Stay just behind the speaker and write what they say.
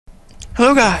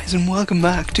Hello guys and welcome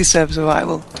back to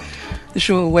Survival, the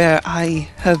show where I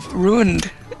have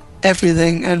ruined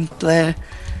everything and Blair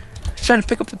is trying to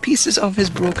pick up the pieces of his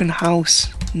broken house,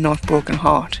 not broken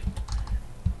heart.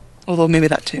 Although maybe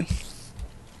that too.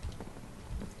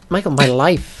 Michael, my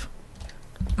life.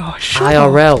 Oh, shut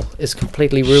IRL up. is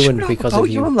completely ruined Shut up because about of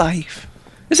you. your life.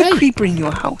 There's a creeper in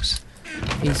your house.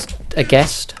 He's a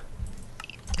guest.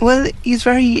 Well, he's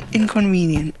very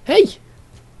inconvenient. Hey!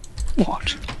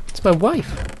 What? It's my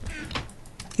wife.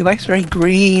 Your wife's very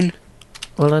green.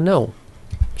 Well, I know.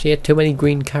 She had too many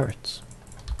green carrots.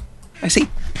 I see.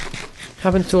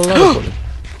 Happens to a lot of women.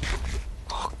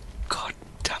 Oh, god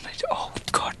damn it. Oh,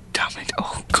 god damn it.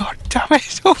 Oh, god damn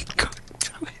it. Oh, god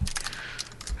damn it.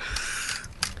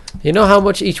 You know how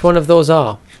much each one of those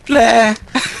are? Blair.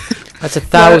 That's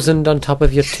 1,000 on top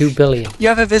of your 2 billion. You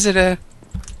have a visitor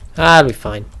I'll be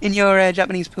fine. in your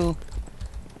Japanese pool.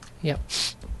 Yep.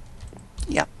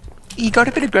 Yeah. He got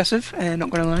a bit aggressive,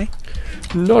 not gonna lie.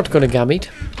 Not gonna gamete.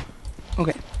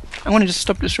 Okay. I want to just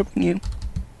stop disrupting you.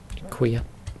 Queer.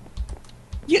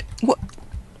 Yeah, what?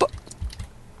 But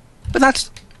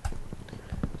that's...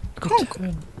 Good You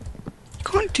turn.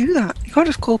 can't do that. You can't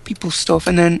just call people stuff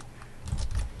and then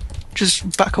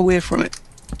just back away from it.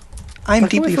 I'm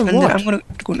Back away deeply from offended. what? I'm gonna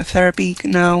go into therapy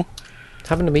now. It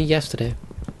happened to me yesterday.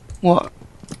 What?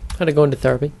 I had to go into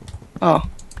therapy. Oh.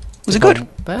 Was it good?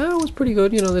 Well, it was pretty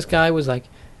good. You know, this guy was like,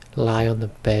 lie on the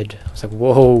bed. I was like,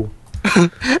 whoa.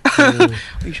 Are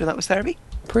you sure that was therapy?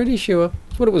 Pretty sure.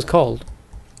 That's what it was called.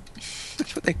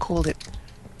 That's what they called it.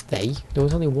 There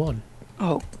was only one.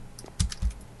 Oh.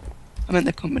 I meant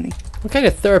the company. What kind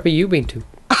of therapy you been to?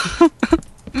 I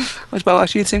was about to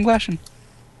ask you the same question.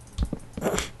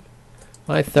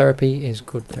 My therapy is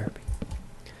good therapy.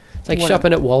 It's like Whatever.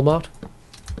 shopping at Walmart.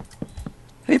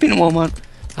 Have you been to Walmart?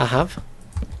 I have.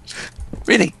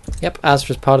 Really? Yep,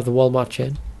 Asda's part of the Walmart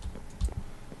chain.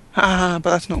 Ah,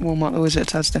 but that's not Walmart though, is it?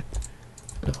 It's Asda.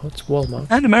 No, it's Walmart.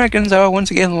 And Americans are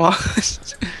once again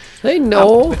lost. They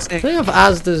know. What's it? They have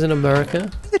Asda's in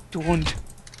America. They don't.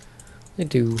 They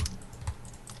do.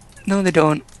 No, they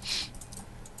don't.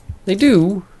 They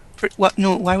do. What?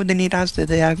 No, why would they need Asda?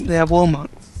 They have Walmart.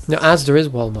 No, Asda is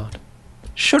Walmart.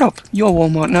 Shut up. You're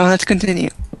Walmart. Now let's continue.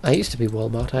 I used to be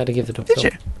Walmart. I had to give it up. Did though.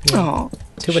 you? Yeah. Oh.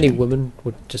 Too many women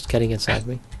were just getting inside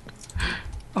me.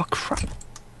 Oh crap.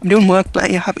 I'm doing work,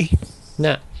 Blair. You happy?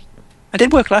 Nah. I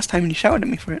did work last time and you shouted at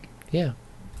me for it. Yeah.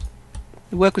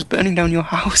 The work was burning down your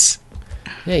house.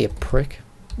 Yeah, you prick.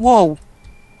 Whoa.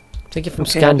 Take it from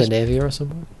Okay, I'll just- Scandinavia or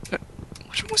somewhere.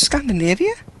 What's wrong with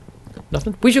Scandinavia?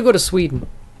 Nothing. We should go to Sweden.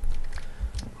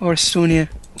 Or Estonia?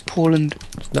 Poland?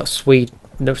 No, Sweden.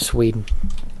 No, Sweden.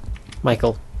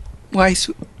 Michael. Why?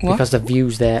 What? Because the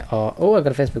views there are... Oh, I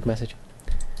got a Facebook message.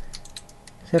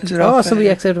 Is it Oh, off, somebody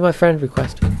accepted my friend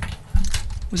request.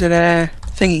 Was it a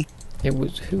thingy? It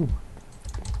was who?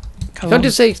 Come Can't on.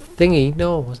 just say thingy.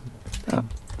 No, it wasn't. Oh.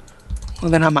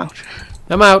 Well then I'm out.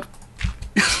 I'm out.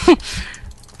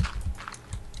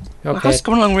 Well, Okay. that's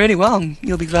going along really well.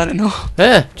 You'll be glad to know.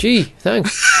 Gee,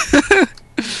 thanks.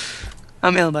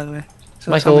 I'm ill, by the way.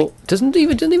 So Michael doesn't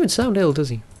even sound ill, does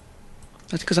he?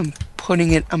 that's because I'm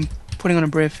putting on a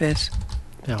brave face.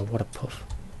 Oh, what a puff.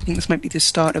 I think this might be the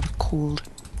start of a cold.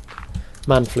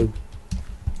 Man flu.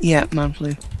 Yeah, man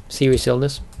flu. Serious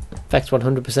illness. Affects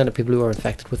 100% of people who are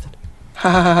infected with it. Ha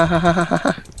ha ha ha ha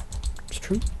ha. It's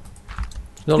true.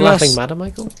 No Yes. laughing matter,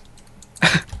 Michael.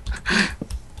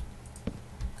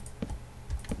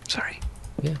 Sorry.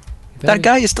 Yeah. That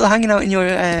guy is still hanging out in your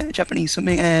Japanese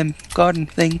something garden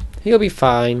thing. He'll be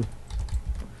fine.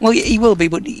 Well, he will be,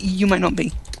 but you might not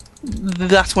be.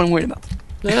 That's what I'm worried about.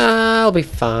 I'll be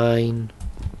fine.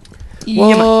 You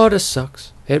might. Water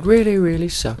sucks. It really, really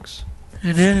sucks.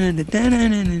 You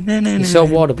You saw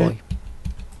Waterboy,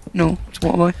 No, it's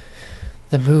Waterboy.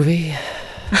 the movie.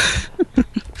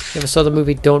 You ever saw the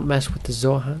movie Don't Mess with the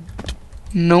Zohan?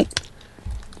 Nope.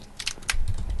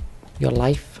 Your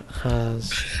life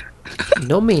has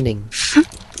no meaning.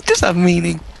 It does have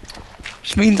meaning.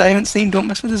 Which means I haven't seen Don't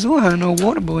Mess with the Zohan or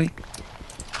Waterboy.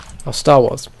 Or Star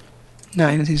Wars. No,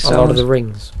 I haven't seen Or Star Lord of Wars. the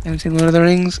Rings. I haven't seen Lord of the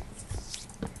Rings.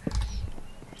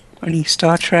 Or any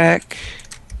Star Trek.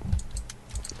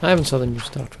 I haven't saw the new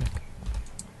Star Trek.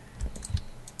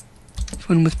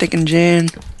 Fun with Dick and Jane.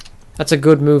 That's a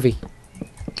good movie.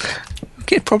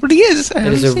 Okay, it probably is. I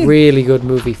It is haven't a seen. really good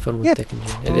movie, Fun with Yeah, Dick and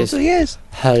Jane. It is Probably is.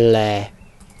 hilarious.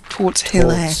 Towards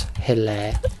Hilaire.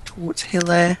 Hilarious. Towards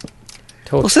Hilaire.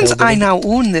 Well, since I now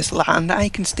own this land, I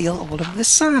can steal all of this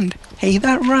sand. Hey,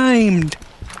 that rhymed.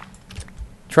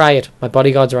 Try it. My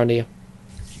bodyguards are under you.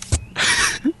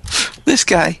 This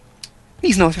guy.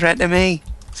 He's no threat to me.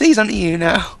 See, he's onto you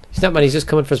now. He's not mad, he's just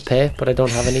coming for his pay, but I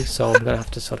don't have any, so I'm going to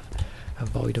have to sort of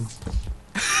avoid him.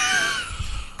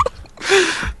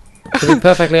 To be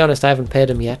perfectly honest, I haven't paid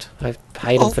him yet. I've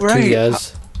hired him for 2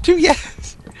 years. 2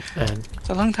 years? And it's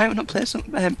a long time to not play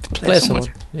someone.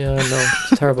 Yeah, I know.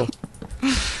 It's terrible.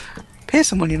 Pay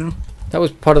someone, you know. That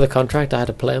was part of the contract. I had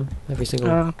to play him every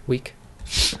single week.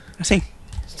 I see.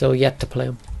 Still yet to play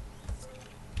him.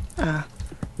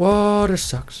 Water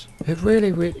sucks. It really,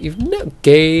 you've no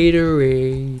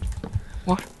Gatorade.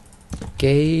 What?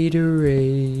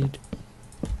 Gatorade.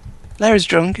 Larry's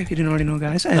drunk, if you didn't already know,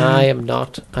 guys. I am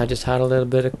not. I just had a little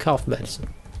bit of cough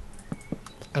medicine.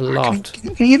 A lot.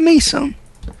 Can you give me some?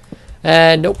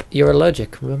 Nope. You're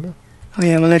allergic, remember? Oh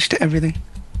yeah, I'm allergic to everything.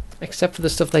 Except for the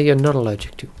stuff that you're not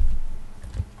allergic to.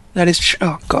 That is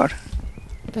oh god.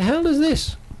 The hell is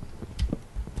this?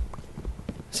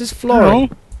 Is this flooring?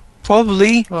 No,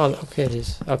 probably. Oh, okay, it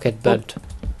is. Okay, it burnt.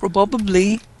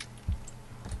 Probably.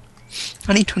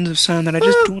 I need tons of sand that I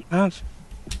just don't have.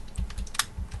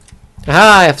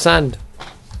 Aha, I have sand.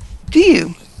 Do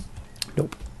you?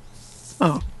 Nope.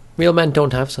 Oh. Real men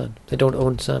don't have sand. They don't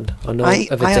own sand. Or know I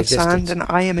of its have existence. sand and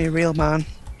I am a real man.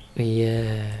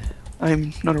 Yeah.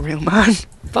 I'm not a real man.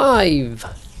 5.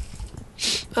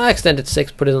 I extended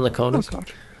 6, put it on the corners. Oh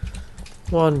god.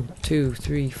 1, 2,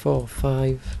 3, 4,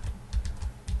 5.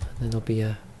 And then there'll be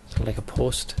a sort of like a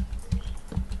post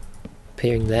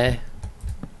appearing there.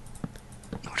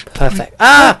 Perfect.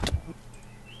 Ah!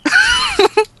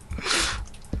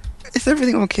 Is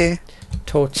everything okay?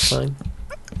 Torch fine.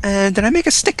 Did I make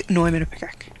a stick? No, I made a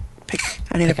pickaxe.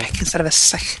 I need a pick instead of a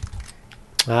stick.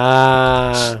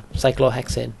 Ah,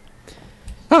 cyclohexane.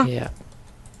 Huh? Yeah.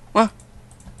 What?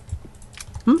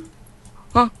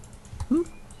 Huh?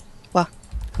 What?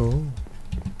 Oh.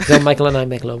 Is that Michael and I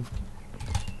make love?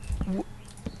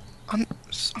 I'm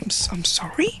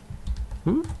sorry?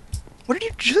 Hmm? What did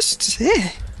you just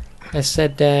say? I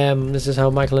said, this is how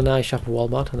Michael and I shop at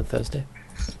Walmart on a Thursday.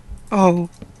 Oh.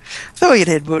 I thought you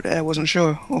did, but I wasn't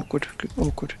sure. Awkward.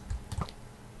 Awkward.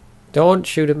 Don't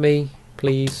shoot at me,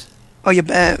 please. Oh, your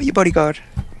bodyguard.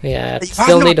 Yeah, You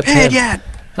still have need to not pay paid him. yet.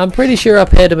 I'm pretty sure I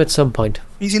paid him at some point. Have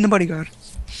you seen the bodyguard?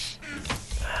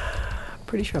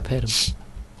 Pretty sure I paid him.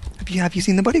 Have you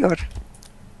seen the bodyguard?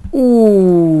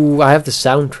 Ooh, I have the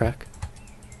soundtrack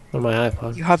on my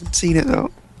iPod. You haven't seen it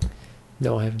though.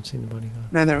 No, I haven't seen the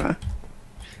bodyguard. Neither have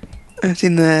I. I've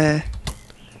seen the.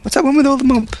 What's that one with all the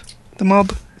mob? The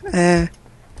mob.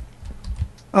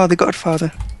 Oh, The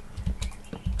Godfather.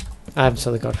 I haven't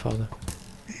seen The Godfather.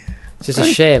 It's just a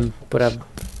shame, but to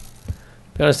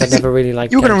be honest, I never really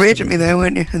liked. You were going to rage at me there,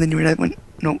 weren't you? And then you went,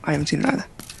 no, I haven't seen it either.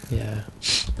 Yeah.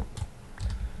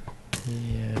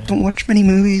 Yeah. Don't watch many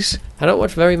movies. I don't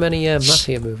watch very many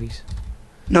mafia movies.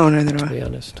 No, neither do to I. be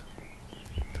honest.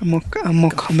 I'm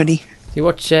more comedy. Do you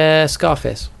watch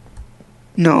Scarface?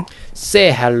 No.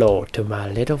 Say hello to my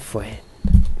little friend.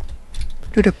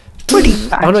 Do the pretty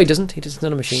bad. Oh no, he doesn't. He doesn't.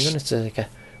 Not a machine gun. It's like a.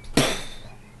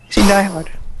 Seen Die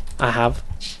Hard? I have.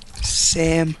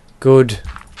 Same. Good.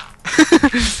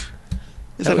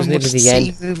 That was nearly the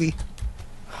end. Movie.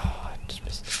 Oh, I just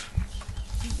missed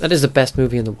it. That is the best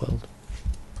movie in the world.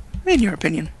 In your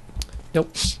opinion? Nope.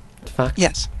 It's a fact.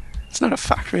 Yes. It's not a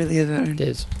fact, really, is it? It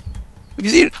is.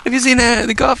 Have you seen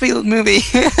the Garfield movie?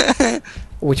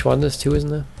 Which one? There's 2, isn't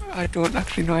there? I don't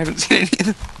actually know. I haven't seen any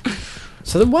of them.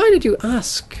 So then why did you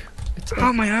ask?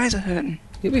 Oh, my eyes are hurting.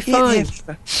 You'll be fine.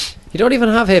 You don't even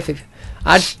have hay fever.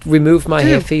 I'd removed my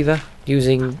hay fever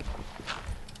using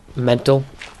mental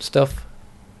stuff.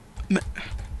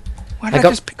 Why did I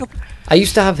just pick up? I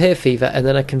used to have hay fever, and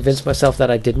then I convinced myself that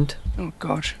I didn't. Oh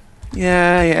God.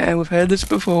 Yeah, we've heard this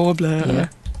before. Blah. Yeah.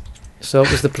 So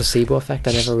it was the placebo effect.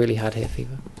 I never really had hay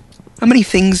fever. How many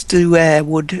things do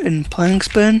wood and planks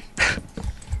burn?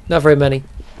 Not very many.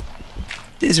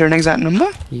 Is there an exact number?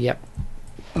 Yep.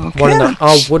 Okay.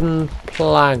 Wooden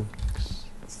planks.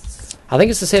 I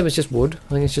think it's the same as just wood. I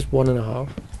think it's just 1.5.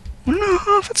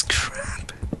 1.5? That's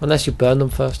crap. Unless you burn them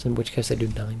first, in which case they do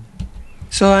 9.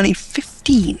 So I need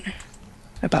 15.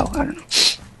 About, I don't know.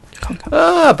 Can't count.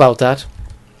 About that.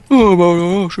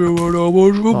 Oh,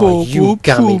 you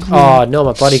gammy. Oh, no,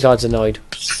 my bodyguard's annoyed.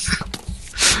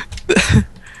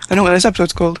 I know what this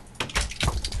episode's called.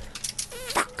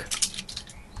 Fuck.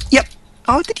 Yep.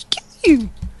 Oh, did he kill you?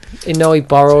 You know, he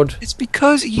borrowed It's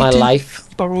because you my life.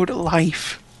 Borrowed a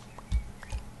life.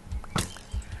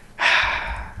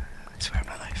 I swear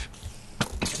my life.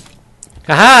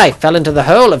 Aha! I fell into the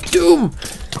hole of doom!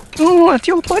 Oh, it's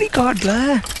your bodyguard,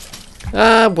 Blair.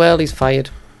 Ah, well, he's fired.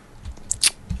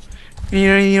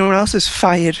 You know what else is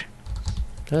fired?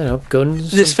 I don't know,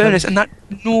 guns. This furnace, and that...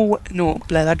 No,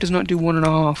 Blair, that does not do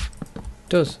 1.5.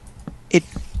 does. It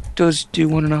does do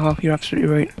 1.5. You're absolutely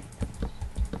right.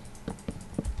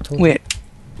 Told Wait.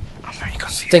 I'm very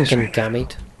confused. Stinking right now.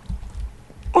 gamete.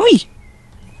 Oi!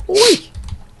 Oi!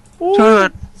 Oi! So,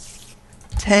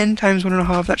 10 times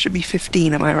 1.5, that should be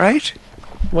 15, am I right?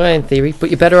 Well, in theory, but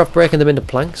you're better off breaking them into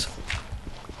planks.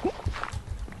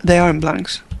 They are in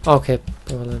blanks. Okay,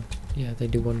 well then, yeah, they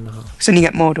do 1.5. So then you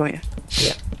get more, don't you?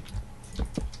 Yeah.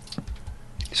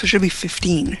 So it should be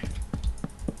 15.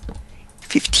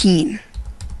 15.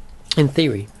 In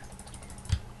theory.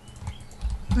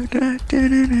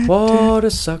 Water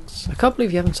sucks. I can't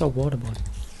believe you haven't saw Waterboy.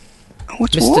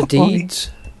 What's Mr. Waterboy?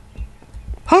 Deeds.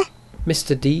 Huh?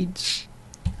 Mr. Deeds.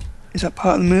 Is that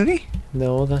part of the movie?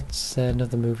 No, that's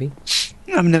another movie.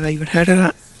 I've never even heard of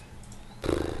that.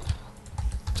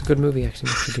 It's a good movie, actually,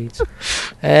 Mr. Deeds.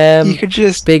 You could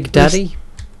just... Big Daddy.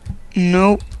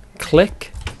 Nope.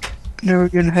 Click. Never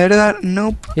even heard of that.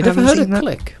 Nope. You never Haven't heard of seen that.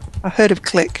 Click? I heard of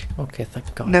Click. Okay,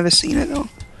 thank God. Never seen it though.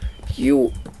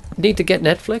 You need to get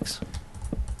Netflix.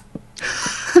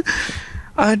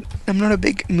 I'm not a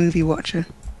big movie watcher.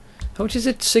 How much is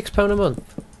it? £6 a month?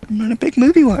 I'm not a big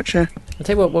movie watcher. I'll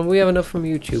tell you what, when we have enough from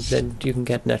YouTube, then you can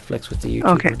get Netflix with the YouTube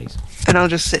Okay. monies. And I'll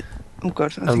just sit. Oh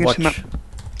god, I And think watch it's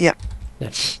Yeah.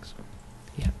 Netflix.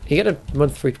 Yeah. You get a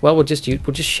month free. Well, we'll just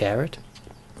share it.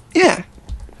 Yeah.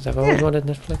 Because I've always Yeah. wanted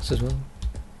Netflix as well.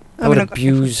 I I would mean, I've got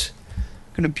abuse...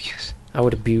 Gonna abuse. I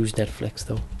would abuse Netflix,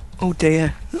 though. Oh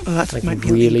dear. Oh, that Like, might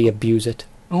be really illegal. abuse it.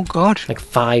 Oh god. Like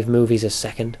 5 movies a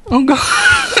second. Oh god.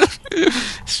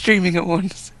 Streaming at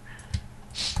once.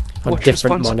 On Watch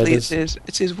different responsibly, monitors.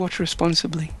 It says watch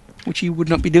responsibly, which you would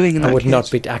not be doing in that I would case.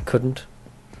 not be... I couldn't.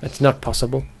 It's not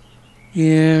possible.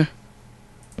 Yeah.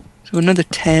 So another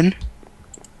 10.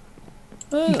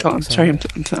 Oh, I'm, that I'm looks sorry, I'm,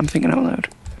 alright. I'm thinking out loud.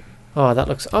 Oh, that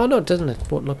looks... Oh, no, doesn't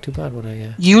it? Won't look too bad, would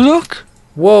I? You look?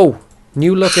 Whoa!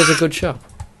 New Look is a good shop.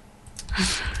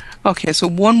 Okay, so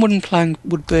 1 wooden plank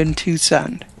would burn 2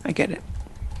 sand. I get it.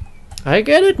 I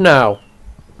get it now.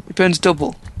 It burns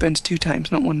double. It burns 2 times,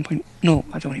 not 1 point... No,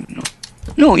 I don't even know.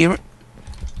 No, you're...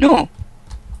 No.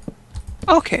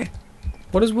 Okay.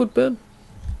 What does wood burn?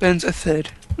 Burns a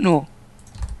third. No.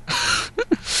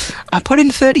 I put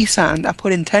in 30 sand, I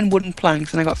put in 10 wooden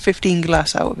planks, and I got 15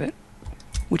 glass out of it.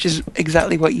 Which is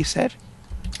exactly what you said.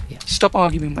 Yeah. Stop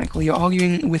arguing, Michael. You're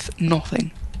arguing with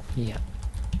nothing. Yeah.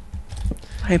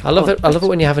 I I love it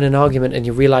when you're having an argument and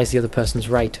you realise the other person's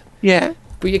right. Yeah.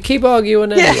 But you keep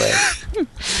arguing anyway.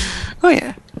 Oh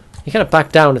yeah. You kind of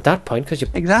back down at that point because you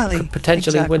Exactly. could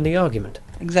potentially Exactly. win the argument.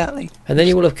 Exactly. And then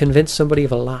you will have convinced somebody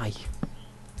of a lie.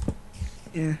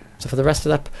 Yeah. So for the rest of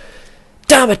that...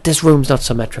 Damn it, this room's not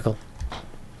symmetrical.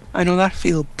 I know that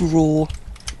feel, bro.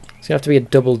 It's going to have to be a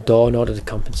double door in order to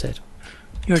compensate.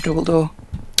 You're a double door.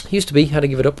 Used to be, had to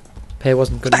give it up. Pay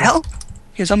wasn't good What the enough. hell?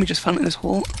 Your zombie just fell into this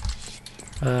hole.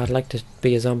 I'd like to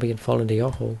be a zombie and fall into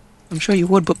your hole. I'm sure you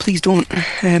would, but please don't.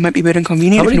 It might be a bit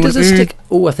inconvenient. How if many you does a want- stick...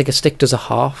 Oh, I think a stick does a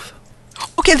half.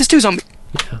 Okay, there's 2 zombies.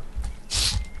 Yeah.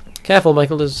 Careful,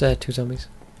 Michael, there's 2 zombies.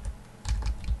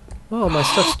 Oh, my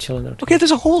stuff's chilling out. Okay,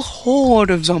 there's a whole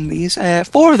horde of zombies.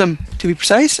 4 of them, to be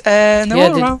precise. And they're Yeah,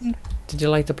 all around. Did you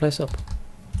light the place up?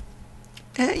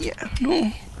 Yeah,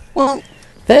 no. Well,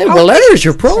 Well, there's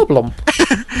your problem.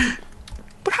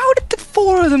 but how did the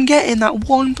 4 of them get in that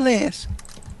one place?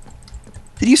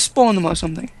 Did you spawn them or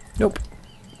something? Nope.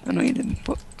 I know you didn't,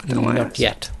 but I don't know why I Not asked.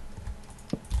 yet.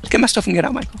 Get my stuff and get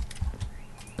out, Michael.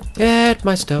 Get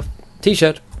my stuff.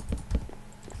 T-shirt.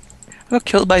 I got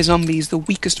killed by zombies, the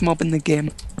weakest mob in the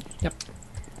game. Yep.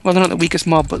 Well, they're not the weakest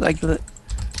mob, but like the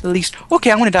least...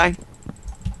 Okay, I'm gonna die.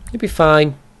 You'll be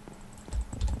fine.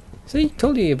 See,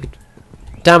 told you you'd be...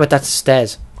 Damn it, that's the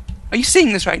stairs. Are you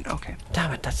seeing this right now? Okay.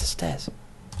 Damn it, that's the stairs.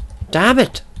 Damn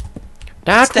it.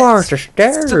 That Stairs. was the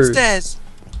stairs. Some stairs.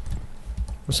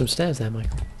 There's some stairs there,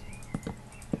 Michael.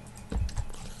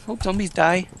 Hope zombies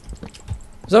die.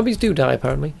 Zombies do die,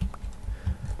 apparently.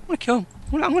 I'm gonna kill.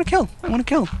 I'm gonna kill. I'm gonna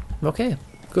kill. Okay,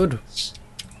 good.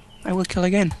 I will kill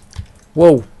again.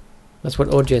 Whoa. That's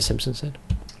what O.J. Simpson said.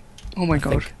 Oh my I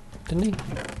god. think. Didn't he?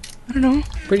 I don't know.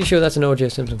 Pretty sure that's an O.J.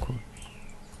 Simpson quote.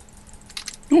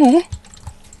 No.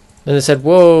 And they said,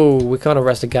 whoa, we can't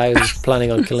arrest a guy who's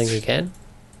planning on killing again.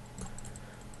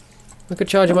 We could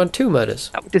charge him on 2 murders.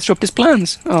 That would disrupt his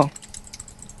plans. Oh.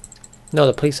 No,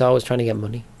 the police are always trying to get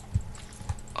money.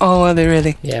 Oh, are they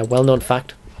really? Yeah, well-known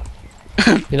fact.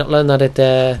 You not learn that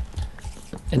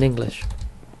in English?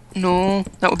 No.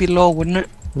 That would be law, wouldn't it?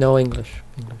 No English.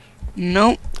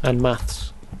 No. And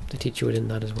maths. They teach you it in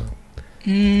that as well.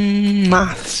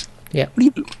 Maths. Yeah. What do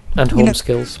you... And You home know-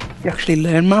 skills. You actually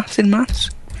learn maths in maths?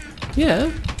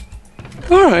 Yeah.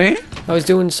 Alright. I was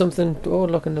doing something... Oh,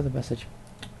 look, another message.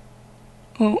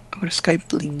 Oh, I got a Skype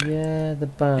bleep. Yeah, the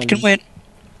You band. can wait.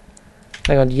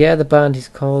 Hang on. Yeah, the band. He's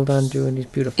called Andrew and he's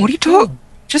beautiful. What are you talking?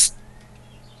 Just.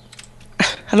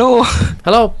 Hello.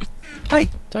 Hello. Hi.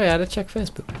 Sorry, I had to check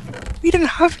Facebook. We didn't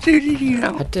have to, did you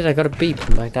know? I did. I got a beep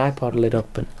and my iPod lit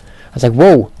up and I was like,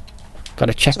 whoa.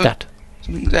 Gotta check that.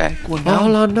 Something's going All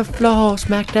down. on the floor.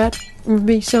 Smack that.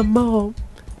 Me some more. Do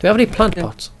we have any plant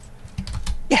pots?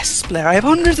 Yes, Blair, I have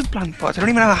hundreds of plant pots. I don't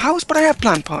even have a house, but I have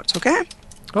plant pots, okay?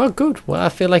 Oh, good. Well, I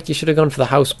feel like you should have gone for the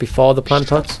house before the plant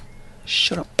pots.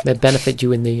 Shut up. May benefit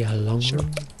you in the long Shut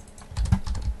run.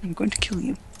 I'm going to kill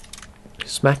you.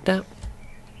 Smack that.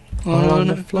 All on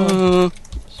the floor.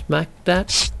 Smack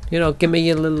that. You know, give me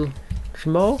a little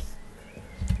schmo.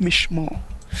 Me schmo.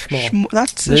 Schmo.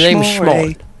 That's The a name's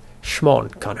schmo. Schmon.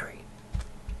 Schmon Connery.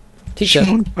 T-shirt.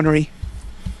 Schmon Connery.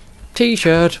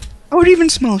 T-shirt. I would even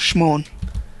smell schmon.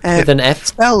 With an F.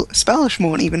 Spell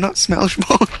schmon, even, not smell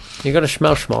schmon. You gotta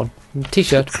smell Schmon.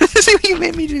 T-shirt. See what you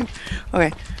made me do.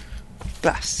 Okay.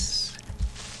 Blast.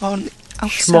 On the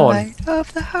outside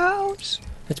of the house.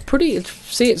 It's pretty.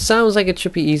 See, it sounds like it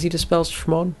should be easy to spell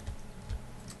Schmon.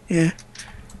 Yeah.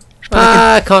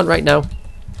 I can't right now.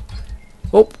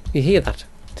 Oh, you hear that?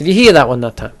 Did you hear that one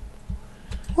that time?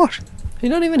 What? You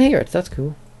don't even hear it. That's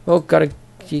cool. Oh, gotta.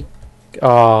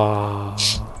 Oh.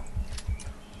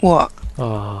 What?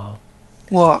 Oh.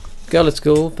 What? Girl at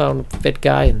school found a fit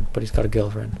guy, but he's got a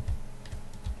girlfriend.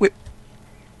 Wait.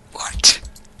 What?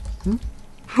 Hmm?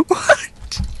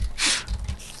 What?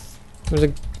 There was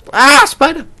a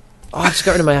spider! Oh, I just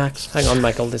got rid of my axe. Hang on,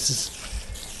 Michael. This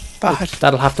is Bad.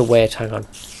 That'll have to wait. Hang on.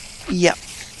 Yep.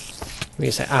 Give me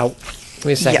a sec. Ow. Give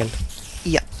me a second.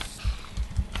 Yep.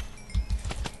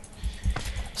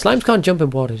 Slimes can't jump in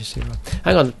water. Just see.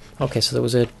 Hang on. Okay, so there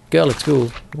was a girl at school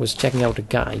who was checking out a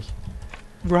guy,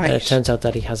 Right. and it turns out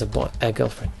that he has a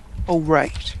girlfriend. Oh,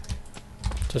 right.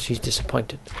 So she's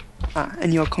disappointed. Ah,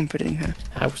 and you're comforting her.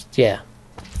 Yeah,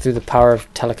 through the power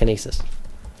of telekinesis.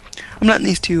 I'm letting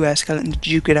these two skeletons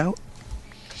duke it out.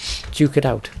 Duke it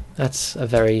out. That's a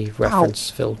very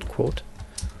reference-filled quote.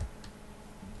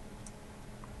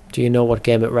 Do you know what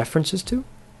game it references to?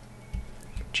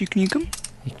 Duke Nukem?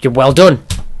 You're well done.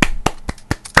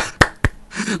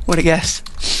 What a guess.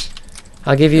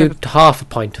 I'll give you half a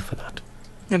point for that.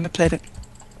 Never played it.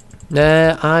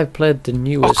 Nah, I've played the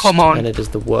newest, come on. and it is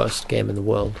the worst game in the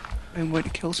world. I'm going to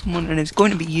kill someone and it's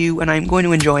going to be you and I'm going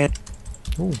to enjoy it.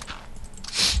 Ooh.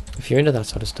 If you're into that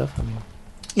sort of stuff, I mean...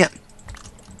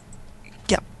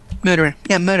 Murderer.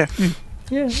 Yeah, murder.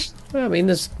 Yeah, well, I mean,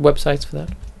 there's websites for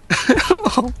that.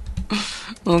 Oh.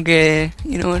 Okay.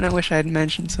 You know what? I wish I had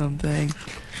mentioned something.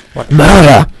 What?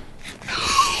 Murder!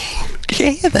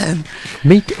 Okay, then.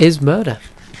 Meat is murder.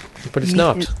 But it's Meat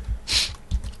not. is-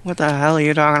 What the hell are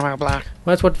you talking about, Black?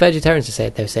 Well, that's what vegetarians say.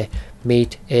 They say,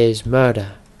 meat is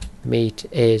murder. Meat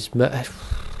is murder.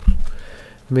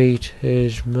 Meat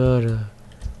is murder.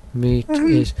 Meat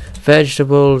is...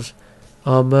 Vegetables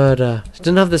are murder. It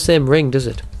doesn't have the same ring, does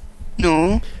it?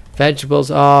 No. Vegetables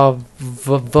are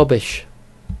rubbish.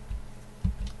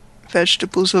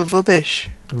 Vegetables are rubbish.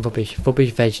 Rubbish.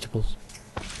 Rubbish vegetables.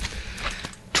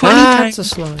 20 That's a times...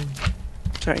 slime.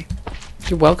 Sorry.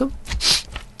 You're welcome.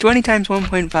 20 times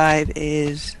 1.5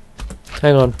 is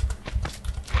Hang on.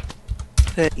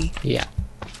 30. Yeah.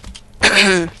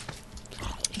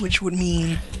 Which would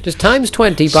mean... Just times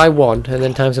 20 by 1 and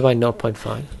then times it by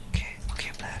 0.5.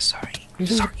 Okay, Blair, sorry.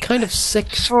 Using Sorry, kind of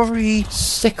sick Sorry.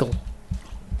 sickle.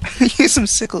 Use some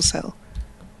sickle cell.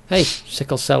 Hey,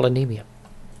 sickle cell anemia.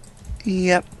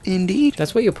 Yep, indeed.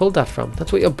 That's where you pulled that from.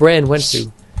 That's what your brain went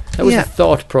through. That was Yeah. the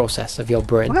thought process of your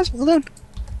brain. Well done.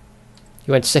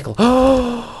 You went sickle.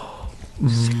 Oh!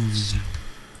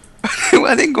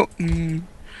 I didn't go... You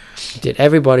did.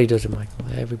 Everybody does it, Michael.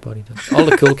 Everybody does it. All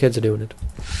the cool kids are doing it.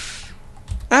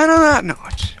 And on that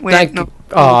note... Wait, Thank no. you.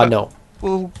 Oh, no.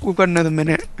 We've got another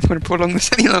minute. I'm going to prolong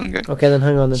this any longer. Okay, then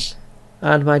hang on then.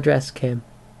 And my dress came.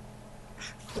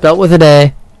 Spelt with an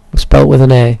A. Spelt with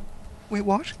an A. Wait,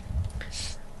 what?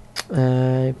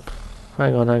 Hang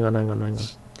on.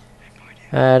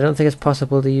 I don't think it's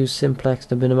possible to use simplex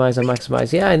to minimize or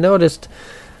maximize. Yeah, I noticed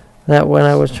that when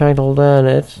I was trying to learn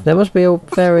it. There must be a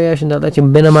variation that lets you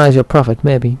minimize your profit,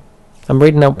 maybe. I'm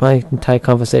reading out my entire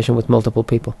conversation with multiple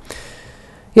people.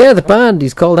 Yeah, the band,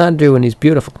 he's called Andrew and he's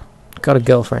beautiful. Got a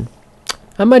girlfriend.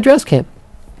 And my dress came.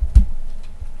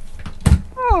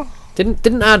 Oh.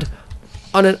 Didn't add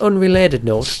on an unrelated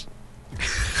note.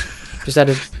 Just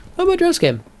added, oh, my dress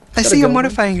came. I Got see a you're girlfriend.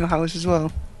 modifying your house as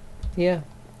well. Yeah.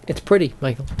 It's pretty,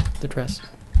 Michael, the dress.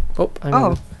 Oh, hang Oh.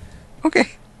 on. Okay.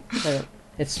 Hang on.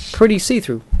 It's pretty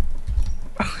see-through.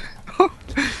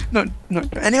 Not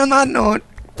any on that note.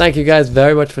 thank you guys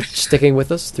very much for sticking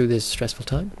with us through this stressful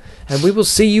time. And we will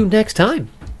see you next time.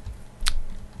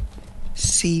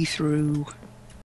 See through.